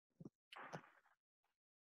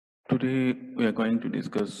Today we are going to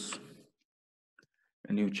discuss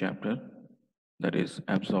a new chapter, that is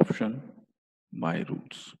absorption by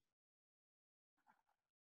roots.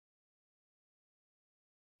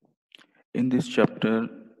 In this chapter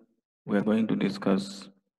we are going to discuss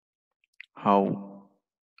how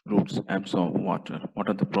roots absorb water, what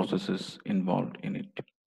are the processes involved in it.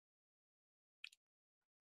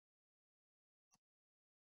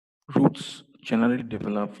 Roots generally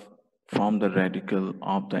develop from the radicle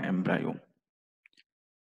of the embryo,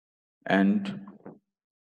 and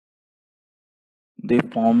they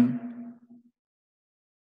form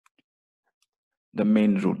the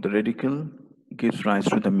main root. The radicle gives rise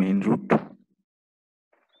to the main root,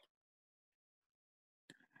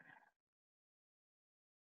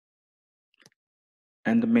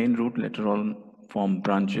 and the main root later on form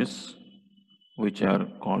branches which are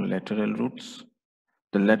called lateral roots.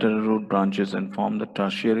 The lateral root branches and form the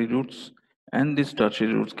tertiary roots, and these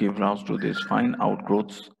tertiary roots give rise to these fine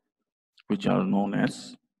outgrowths which are known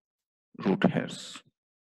as root hairs.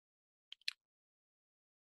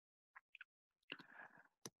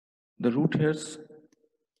 The root hairs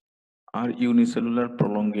are unicellular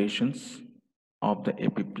prolongations of the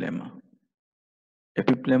epiplemma.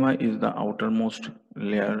 Epiplemma is the outermost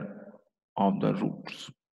layer of the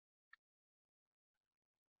roots.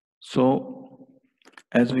 So,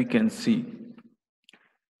 as we can see,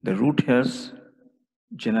 the root hairs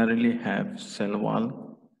generally have cell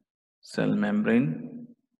wall, cell membrane.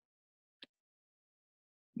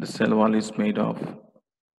 The cell wall is made of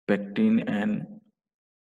pectin and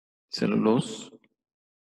cellulose.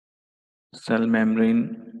 Cell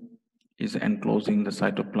membrane is enclosing the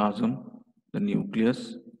cytoplasm, the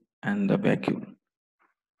nucleus, and the vacuole.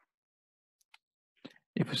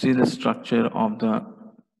 If you see the structure of the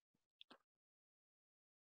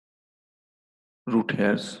root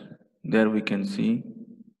hairs, there we can see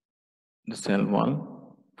the cell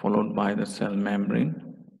wall followed by the cell membrane.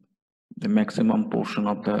 The maximum portion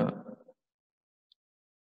of the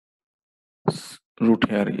root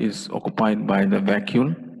hair is occupied by the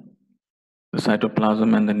vacuole. The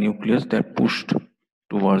cytoplasm and the nucleus, they're pushed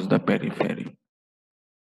towards the periphery.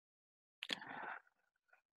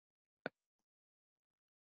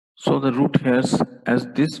 So the root hairs, as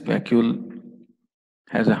this vacuole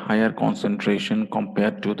has a higher concentration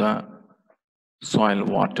compared to the soil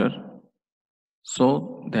water,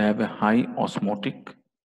 so they have a high osmotic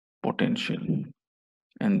potential,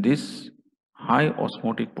 and this high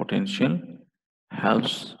osmotic potential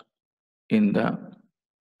helps in the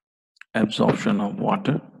absorption of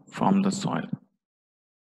water from the soil.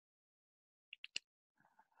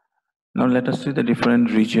 Now let us see the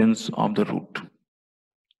different regions of the root.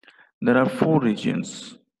 There are 4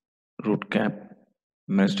 regions: root cap,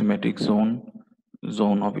 meristematic zone,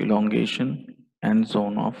 zone of elongation, and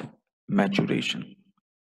zone of maturation.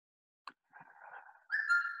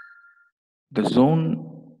 The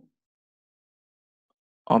zone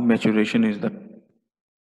of maturation is the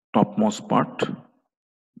topmost part.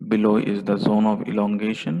 Below is the zone of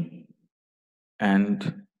elongation,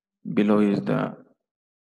 and below is the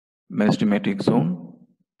meristematic zone,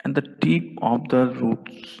 and the tip of the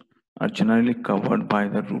roots are generally covered by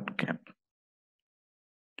the root cap.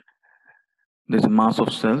 There is a mass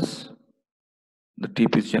of cells. The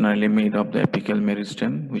tip is generally made of the apical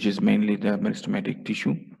meristem, which is mainly the meristematic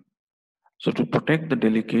tissue. So to protect the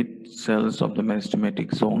delicate cells of the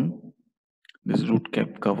meristematic zone, this root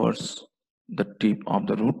cap covers the tip of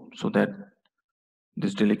the root so that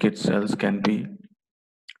these delicate cells can be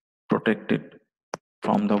protected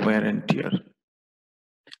from the wear and tear.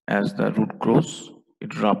 As the root grows,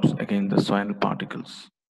 it rubs against the soil particles.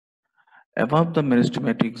 Above the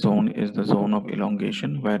meristematic zone is the zone of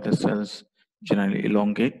elongation, where the cells generally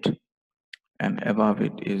elongate, and above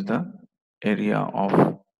it is the area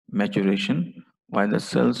of maturation, while the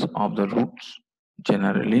cells of the roots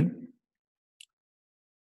generally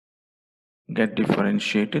get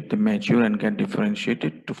differentiated, they mature and get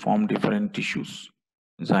differentiated to form different tissues: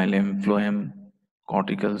 xylem, phloem,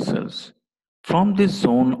 cortical cells. From this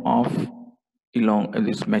zone of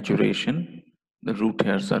this maturation, the root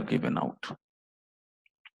hairs are given out.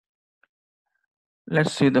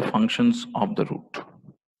 Let's see the functions of the root.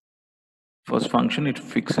 First function, it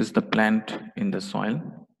fixes the plant in the soil.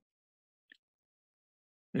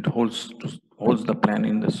 It holds the plant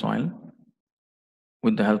in the soil.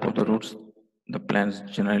 With the help of the roots, the plants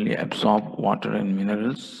generally absorb water and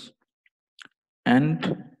minerals,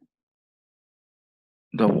 and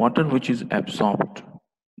the water which is absorbed,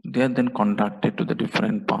 they are then conducted to the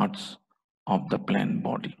different parts of the plant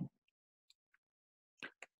body.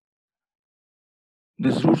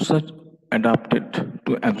 These roots are adapted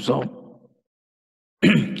to absorb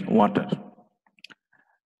water.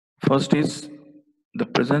 First is the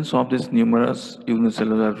presence of these numerous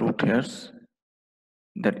unicellular root hairs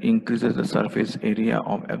that increases the surface area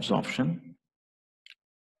of absorption.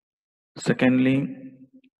 Secondly,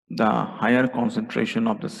 the higher concentration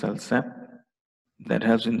of the cell sap that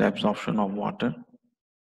helps in the absorption of water.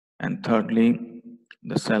 And thirdly,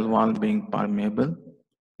 the cell wall being permeable,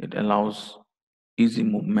 it allows easy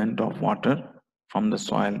movement of water from the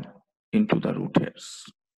soil into the root hairs.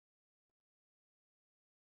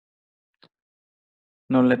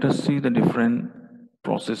 Now let us see the different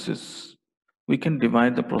processes. We can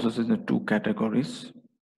divide the processes into two categories.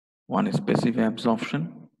 One is passive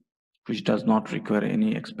absorption, which does not require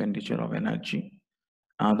any expenditure of energy.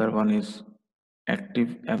 Another one is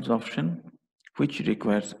active absorption, which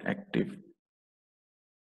requires active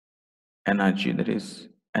energy, that is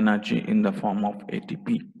energy in the form of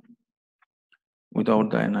ATP.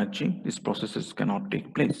 Without the energy, these processes cannot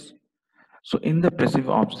take place. So in the passive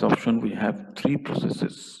absorption, we have three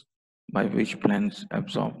processes by which plants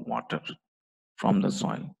absorb water from the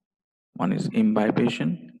soil. One is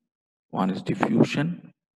imbibition, one is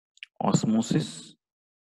diffusion, osmosis,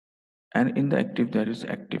 and in the active there is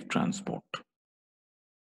active transport.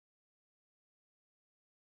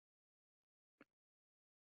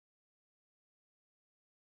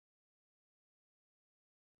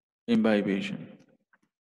 Imbibition.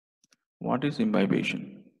 What is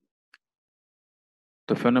imbibition?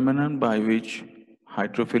 The phenomenon by which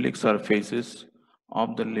hydrophilic surfaces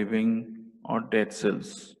of the living or dead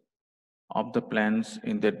cells of the plants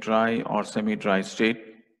in their dry or semi-dry state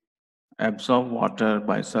absorb water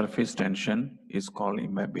by surface tension is called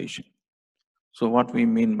imbibition. So what we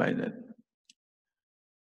mean by that?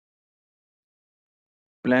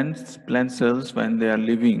 Plant cells, when they are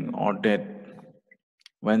living or dead,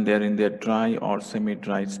 when they are in their dry or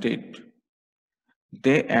semi-dry state,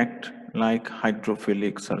 they act like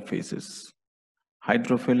hydrophilic surfaces.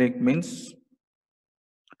 Hydrophilic means,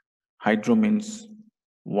 hydro means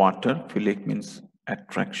water, philic means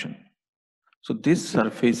attraction. So these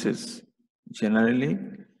surfaces generally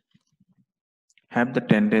have the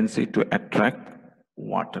tendency to attract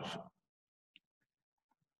water.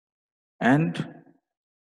 And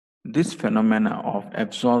this phenomena of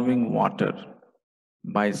absorbing water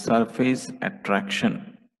by surface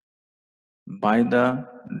attraction by the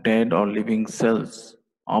dead or living cells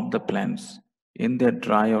of the plants in their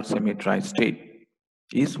dry or semi-dry state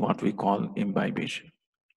is what we call imbibition.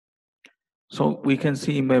 So we can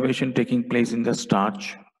see imbibition taking place in the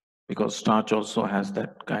starch, because starch also has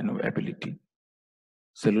that kind of ability.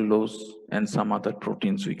 Cellulose and some other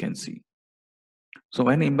proteins we can see. So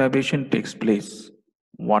when imbibition takes place,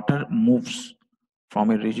 water moves from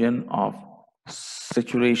a region of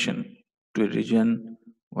saturation to a region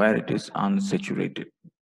where it is unsaturated.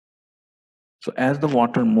 So as the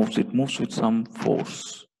water moves, it moves with some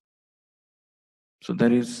force. So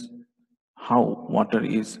that is how water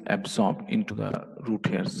is absorbed into the root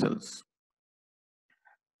hair cells.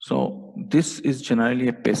 So this is generally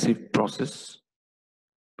a passive process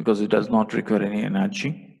because it does not require any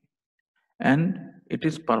energy, and it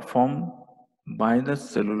is performed by the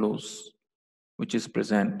cellulose which is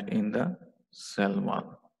present in the cell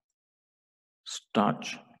wall.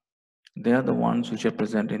 Starch, they are the ones which are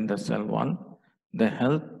present in the cell wall. They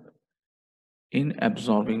help in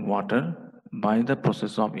absorbing water by the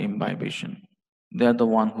process of imbibition. They are the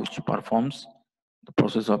one which performs the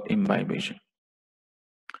process of imbibition.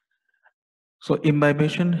 So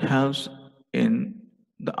imbibition helps in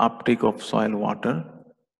the uptake of soil water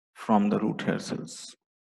from the root hair cells.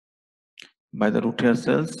 By the root hair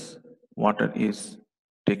cells, water is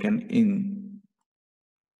taken in.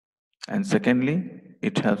 And secondly,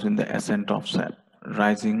 it helps in the ascent of sap,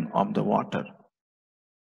 rising of the water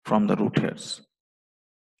from the root hairs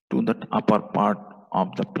to the upper part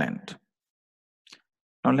of the plant.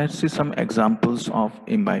 Now let's see some examples of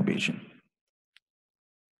imbibition.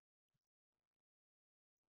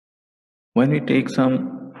 When we take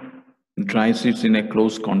some dry seeds in a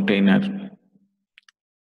closed container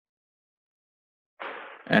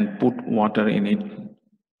and put water in it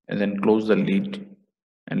and then close the lid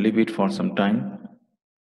and leave it for some time,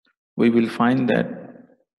 we will find that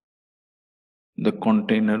the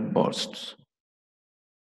container bursts.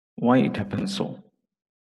 Why it happens so?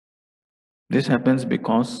 This happens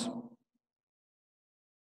because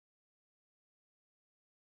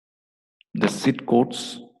the seed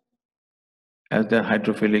coats, as they are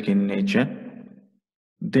hydrophilic in nature,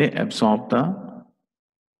 they absorb the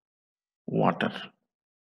water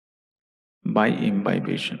by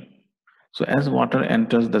imbibition. So as water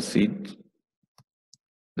enters the seed,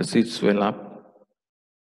 The seeds swell up,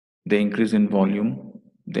 they increase in volume,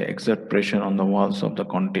 they exert pressure on the walls of the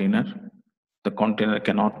container. The container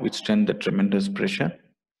cannot withstand the tremendous pressure,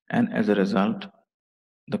 and as a result,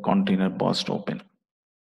 the container bursts open.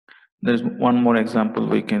 There is one more example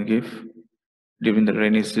we can give. During the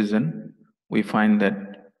rainy season, we find that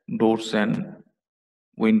doors and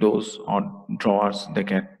windows or drawers, they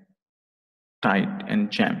get tight and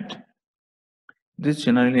jammed. This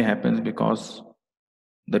generally happens because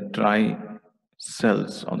the dry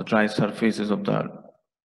cells or the dry surfaces of the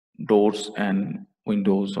doors and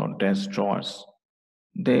windows or desk drawers,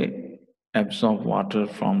 they absorb water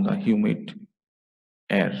from the humid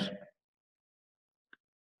air.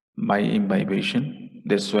 By imbibition,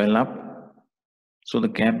 they swell up. So the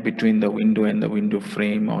gap between the window and the window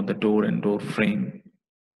frame, or the door and door frame,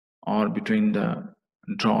 or between the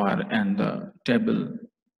drawer and the table,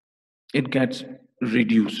 it gets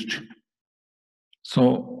reduced.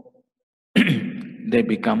 So they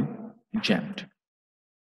become jammed.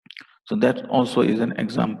 So that also is an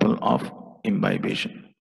example of imbibition.